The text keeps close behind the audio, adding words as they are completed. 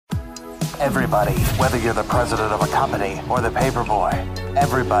Everybody, whether you're the president of a company or the paperboy,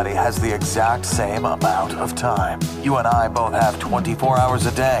 everybody has the exact same amount of time. You and I both have 24 hours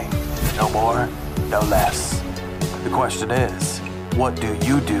a day. No more, no less. The question is, what do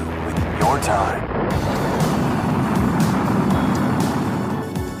you do with your time?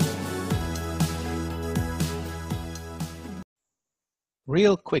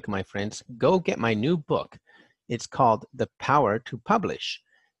 Real quick, my friends, go get my new book. It's called The Power to Publish,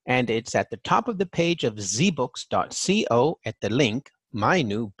 and it's at the top of the page of zbooks.co at the link, My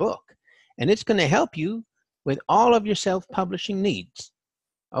New Book. And it's going to help you with all of your self-publishing needs.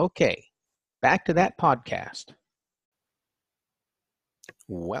 Okay, back to that podcast.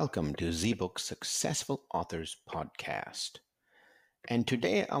 Welcome to ZBook's Successful Authors Podcast. And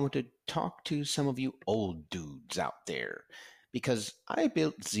today I want to talk to some of you old dudes out there, because I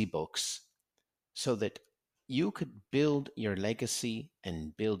built ZBooks so that you could build your legacy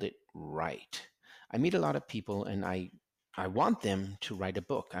and build it right. I meet a lot of people and I want them to write a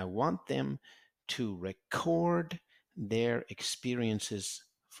book. I want them to record their experiences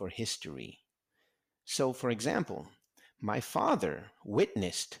for history. So, for example, my father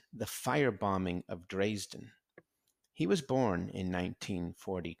witnessed the firebombing of Dresden. He was born in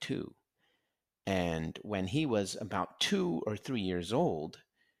 1942. And when he was about 2 or 3 years old,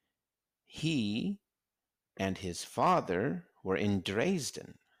 he and his father were in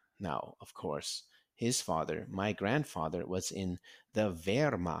Dresden. Now, of course, his father, my grandfather, was in the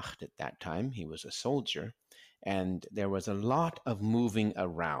Wehrmacht at that time. He was a soldier. And there was a lot of moving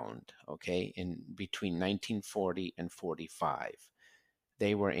around, okay, in between 1940 and 45.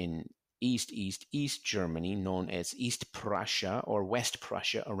 They were in East Germany, known as East Prussia or West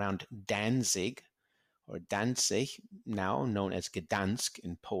Prussia, around Danzig, or Danzig, now known as Gdansk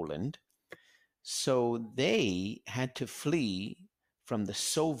in Poland. So they had to flee from the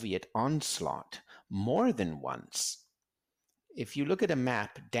Soviet onslaught more than once. If you look at a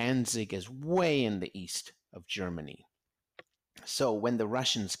map, Danzig is way in the east of Germany. So when the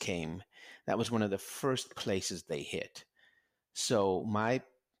Russians came, that was one of the first places they hit. So my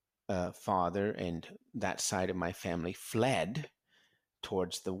father and that side of my family fled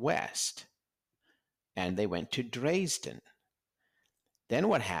towards the west, and they went to Dresden. Then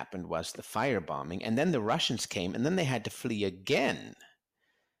what happened was the firebombing, and then the Russians came, and then they had to flee again.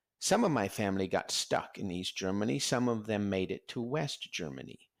 Some of my family got stuck in East Germany. Some of them made it to West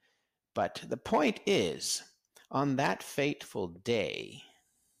Germany. But the point is, on that fateful day,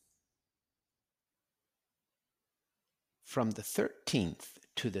 from the 13th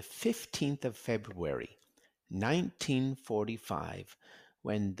to the 15th of February, 1945,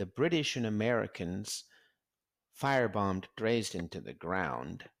 when the British and Americans firebombed Dresden to the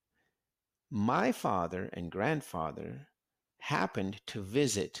ground, my father and grandfather happened to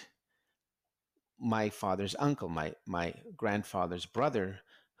visit my father's uncle, my grandfather's brother,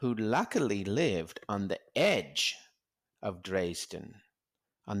 who luckily lived on the edge of Dresden,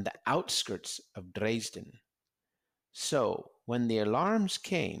 on the outskirts of Dresden. So when the alarms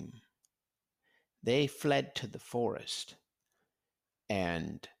came, they fled to the forest.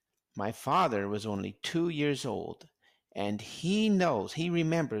 And my father was only 2 years old, and he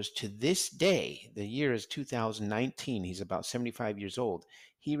remembers to this day, the year is 2019, he's about 75 years old,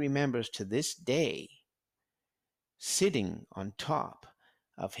 he remembers to this day sitting on top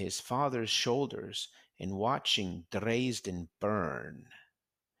of his father's shoulders and watching Dresden burn.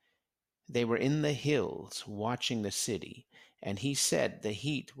 They were in the hills watching the city, and he said the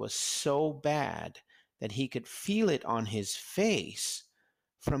heat was so bad that he could feel it on his face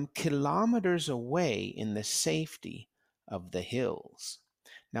from kilometers away in the safety of the hills.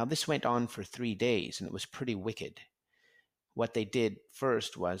 Now, this went on for 3 days, and it was pretty wicked. What they did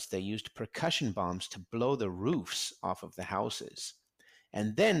first was they used percussion bombs to blow the roofs off of the houses.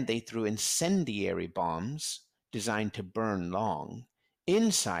 And then they threw incendiary bombs designed to burn long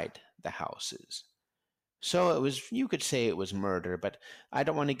inside the houses. So it was, you could say it was murder, but I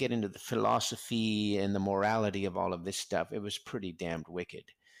don't want to get into the philosophy and the morality of all of this stuff. It was pretty damned wicked.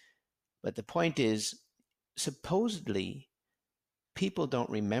 But the point is, supposedly, people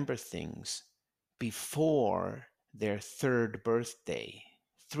don't remember things before their 3rd birthday.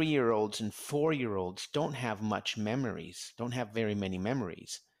 3-year-olds and 4-year-olds don't have much memories, don't have very many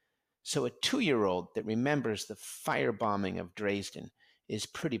memories. So a 2-year-old that remembers the firebombing of Dresden is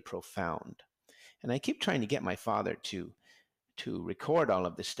pretty profound. And I keep trying to get my father to record all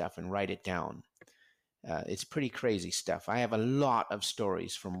of this stuff and write it down. It's pretty crazy stuff. I have a lot of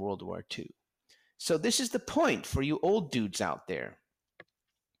stories from World War II. So this is the point for you old dudes out there.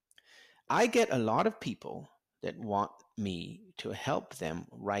 I get a lot of people that want me to help them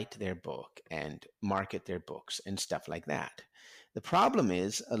write their book and market their books and stuff like that. The problem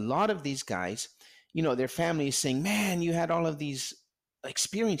is a lot of these guys, their family is saying, man, you had all of these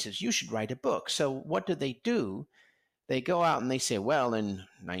experiences. You should write a book. So what do? They go out and they say, well, in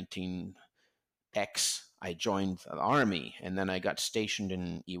 19X, I joined the army and then I got stationed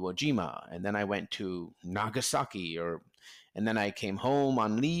in Iwo Jima and then I went to Nagasaki and then I came home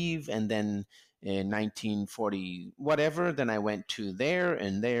on leave and then in 1940 whatever, then I went to there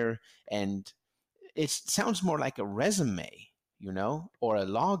and it sounds more like a resume, or a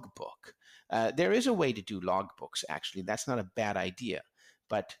logbook. There is a way to do logbooks, actually. That's not a bad idea,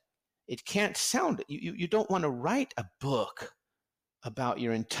 but it can't sound. You don't want to write a book about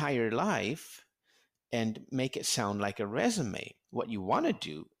your entire life and make it sound like a resume. What you want to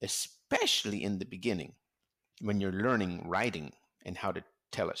do, especially in the beginning, when you're learning writing and how to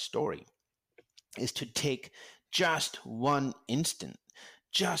tell a story, is to take just one instant,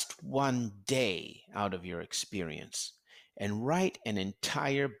 just one day out of your experience and write an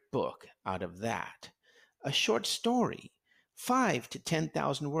entire book out of that. A short story, 5 to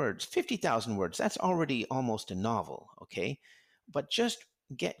 10,000 words, 50,000 words, that's already almost a novel, okay? But just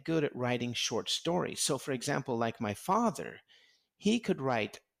get good at writing short stories. So, for example, like my father, he could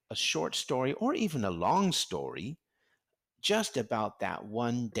write a short story or even a long story just about that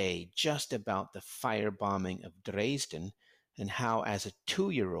one day, just about the firebombing of Dresden, and how, as a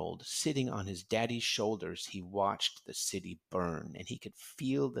 2-year-old, sitting on his daddy's shoulders, he watched the city burn and he could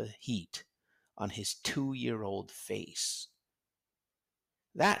feel the heat on his 2-year-old face.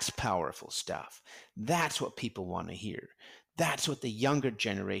 That's powerful stuff. That's what people want to hear. That's what the younger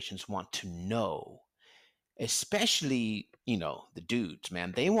generations want to know. Especially, the dudes,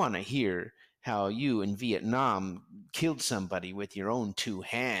 man. They want to hear how you in Vietnam killed somebody with your own 2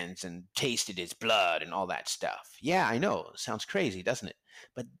 hands and tasted his blood and all that stuff. Yeah, I know. Sounds crazy, doesn't it?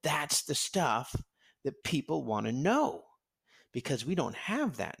 But that's the stuff that people want to know because we don't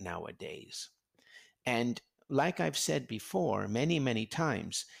have that nowadays. And like I've said before many, many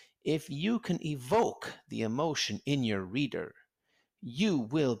times, if you can evoke the emotion in your reader, you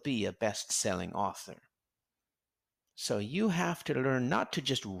will be a best-selling author. So you have to learn not to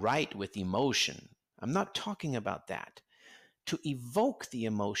just write with emotion. I'm not talking about that. To evoke the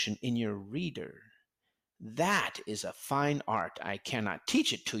emotion in your reader. That is a fine art. I cannot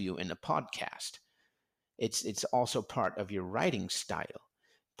teach it to you in a podcast. It's also part of your writing style.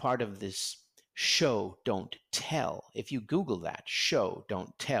 Part of this show, don't tell. If you Google that, show,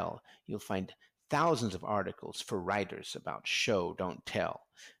 don't tell, you'll find thousands of articles for writers about show, don't tell.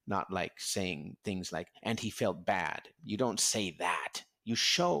 Not like saying things like, and he felt bad. You don't say that. You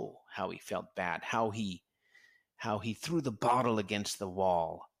show how he felt bad, how he threw the bottle against the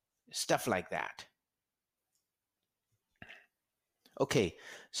wall, stuff like that. Okay,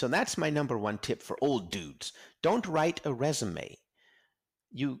 so that's my number 1 tip for old dudes. Don't write a resume.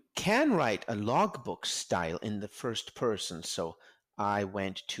 You can write a logbook style in the first person. So I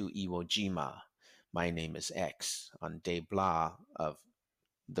went to Iwo Jima. My name is X. On day blah of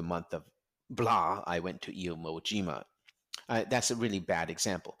the month of blah, I went to Iwo Jima. That's a really bad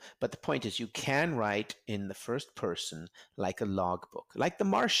example. But the point is, you can write in the first person like a logbook, like The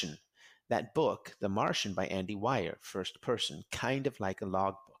Martian. That book, The Martian by Andy Weir, first person, kind of like a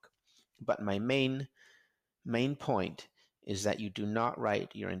logbook. But my main point is that you do not write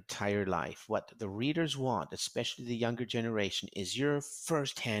your entire life. What the readers want, especially the younger generation, is your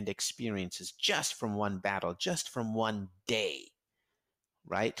first-hand experiences just from one battle, just from one day,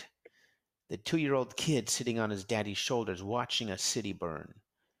 right? The 2-year-old kid sitting on his daddy's shoulders watching a city burn.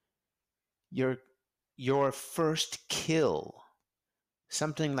 Your first kill,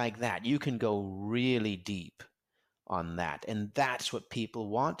 something like that. You can go really deep on that. And that's what people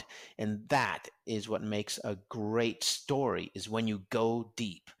want. And that is what makes a great story, is when you go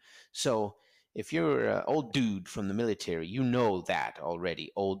deep. So if you're an old dude from the military, you know that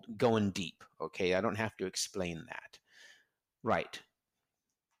already, going deep. Okay, I don't have to explain that. Right.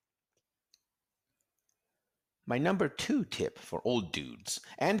 My number 2 tip for old dudes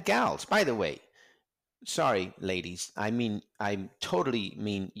and gals, by the way, sorry, ladies. I totally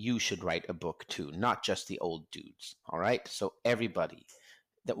mean you should write a book too, not just the old dudes. All right. So everybody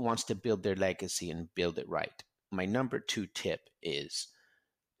that wants to build their legacy and build it right. My number 2 tip is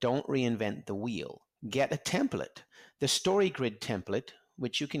don't reinvent the wheel. Get a template. The StoryGrid template,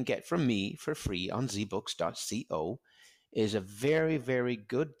 which you can get from me for free on zbooks.co, is a very, very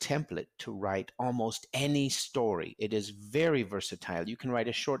good template to write almost any story. It is very versatile. You can write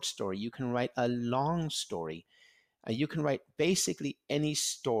a short story. You can write a long story. You can write basically any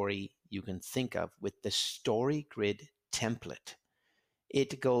story you can think of with the StoryGrid template.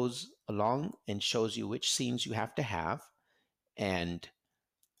 It goes along and shows you which scenes you have to have and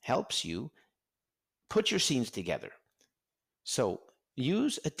helps you put your scenes together. So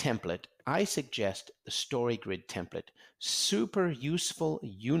use a template. I suggest the StoryGrid template. Super useful,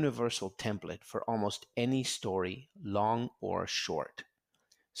 universal template for almost any story, long or short.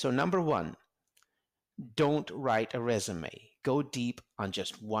 So number one, don't write a resume. Go deep on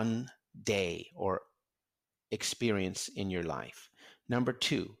just one day or experience in your life. Number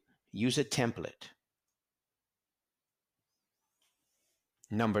two, use a template.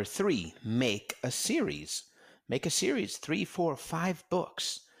 Number three, make a series. Make a series, 3, 4, 5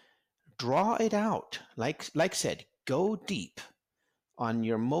 books. Draw it out. Like said, go deep on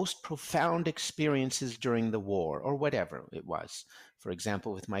your most profound experiences during the war or whatever it was. For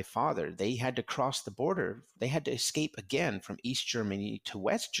example, with my father, they had to cross the border. They had to escape again from East Germany to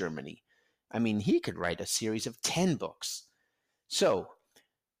West Germany. I mean, he could write a series of 10 books. So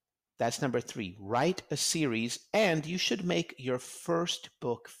that's number three. Write a series, and you should make your first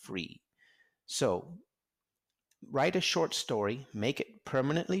book free. So write a short story, make it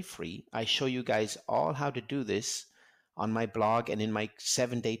permanently free. I show you guys all how to do this on my blog and in my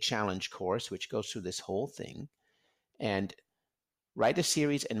 7-day challenge course, which goes through this whole thing. And write a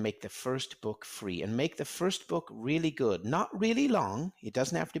series and make the first book free, and make the first book really good. Not really long. It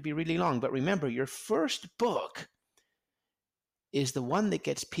doesn't have to be really long, but remember, your first book is the one that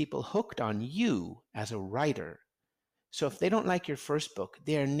gets people hooked on you as a writer. So if they don't like your first book,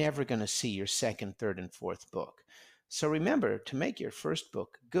 they're never going to see your second, third, and fourth book. So remember to make your first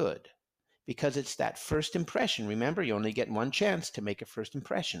book good, because it's that first impression. Remember, you only get one chance to make a first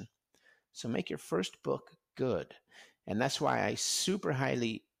impression. So make your first book good. And that's why I super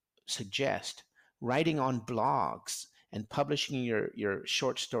highly suggest writing on blogs and publishing your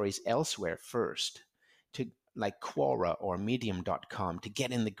short stories elsewhere first, to like Quora or Medium.com, to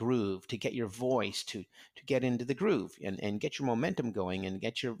get in the groove, to get your voice, to get into the groove and get your momentum going and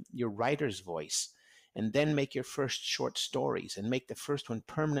get your writer's voice. And then make your first short stories and make the first one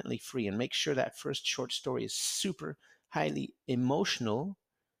permanently free, and make sure that first short story is super highly emotional,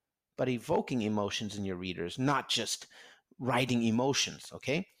 but evoking emotions in your readers, not just writing emotions,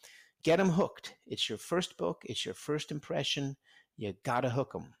 okay? Get them hooked. It's your first book. It's your first impression. You gotta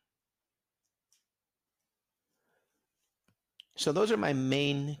hook them. So those are my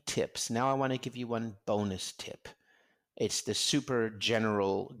main tips. Now I want to give you one bonus tip. It's the super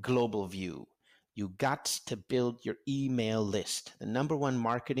general global view. You got to build your email list. The number one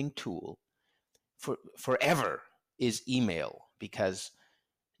marketing tool for forever is email, because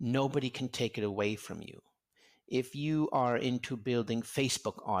nobody can take it away from you. If you are into building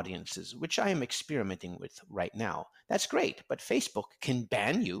Facebook audiences, which I am experimenting with right now, that's great, but Facebook can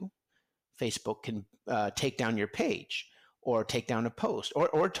ban you. Facebook can take down your page or take down a post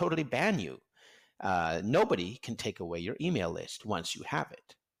or totally ban you. Nobody can take away your email list once you have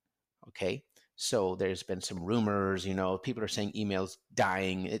it, okay? So there's been some rumors, people are saying email's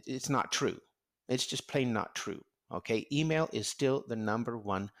dying. It's not true. It's just plain not true, okay? Email is still the number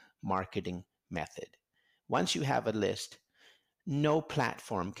one marketing method. Once you have a list, no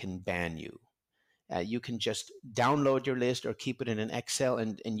platform can ban you. You can just download your list or keep it in an Excel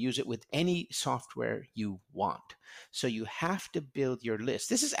and use it with any software you want. So you have to build your list.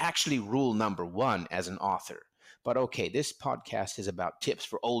 This is actually rule number one as an author. But okay, this podcast is about tips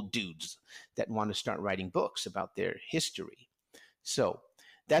for old dudes that want to start writing books about their history. So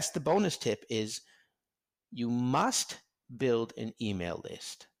that's the bonus tip, is you must build an email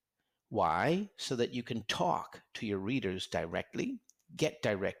list. Why? So that you can talk to your readers directly, get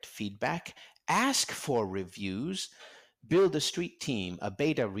direct feedback, ask for reviews, build a street team, a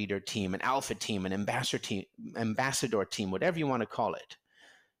beta reader team, an alpha team, an ambassador team, whatever you want to call it.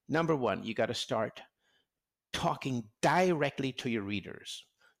 Number one, you got to start talking directly to your readers.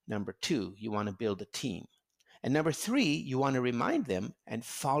 Number two, you want to build a team. And number three, you want to remind them and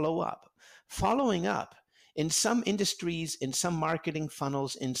follow up. Following up, in some industries, in some marketing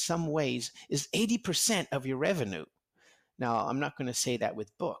funnels, in some ways, is 80% of your revenue. Now, I'm not going to say that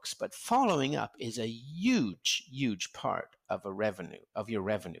with books, but following up is a huge, huge part of your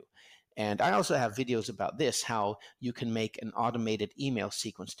revenue. And I also have videos about this, how you can make an automated email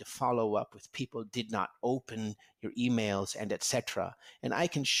sequence to follow up with people who did not open your emails and etc. And I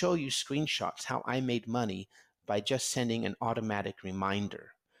can show you screenshots how I made money by just sending an automatic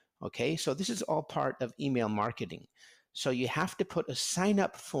reminder. Okay, so this is all part of email marketing. So you have to put a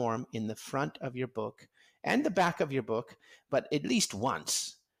sign-up form in the front of your book and the back of your book, but at least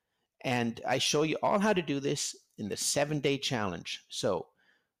once. And I show you all how to do this in the 7-day challenge. So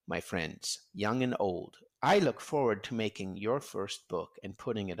my friends, young and old, I look forward to making your first book and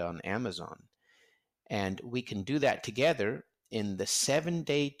putting it on Amazon. And we can do that together in the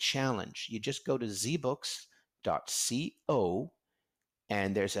 7-day challenge. You just go to zbooks.co,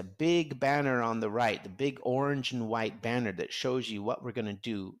 and there's a big banner on the right, the big orange and white banner that shows you what we're going to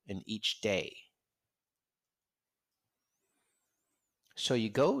do in each day. So you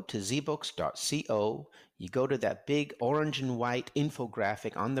go to zbooks.co, you go to that big orange and white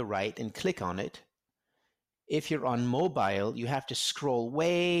infographic on the right and click on it. If you're on mobile, you have to scroll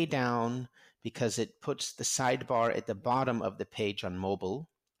way down because it puts the sidebar at the bottom of the page on mobile.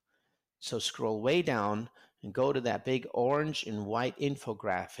 So scroll way down and go to that big orange and white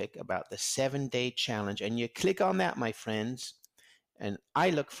infographic about the 7-day challenge, and you click on that, my friends. And I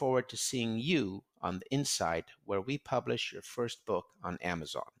look forward to seeing you on the inside where we publish your first book on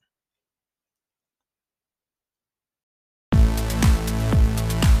Amazon.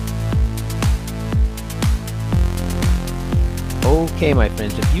 Okay, my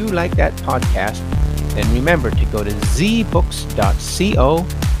friends, if you like that podcast, then remember to go to zbooks.co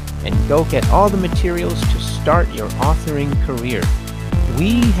and go get all the materials to start your authoring career.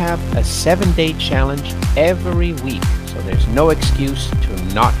 We have a 7-day challenge every week, so there's no excuse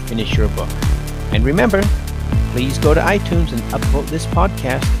to not finish your book. And remember, please go to iTunes and upvote this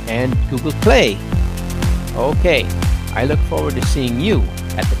podcast and Google Play. Okay, I look forward to seeing you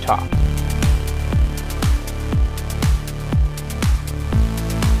at the top.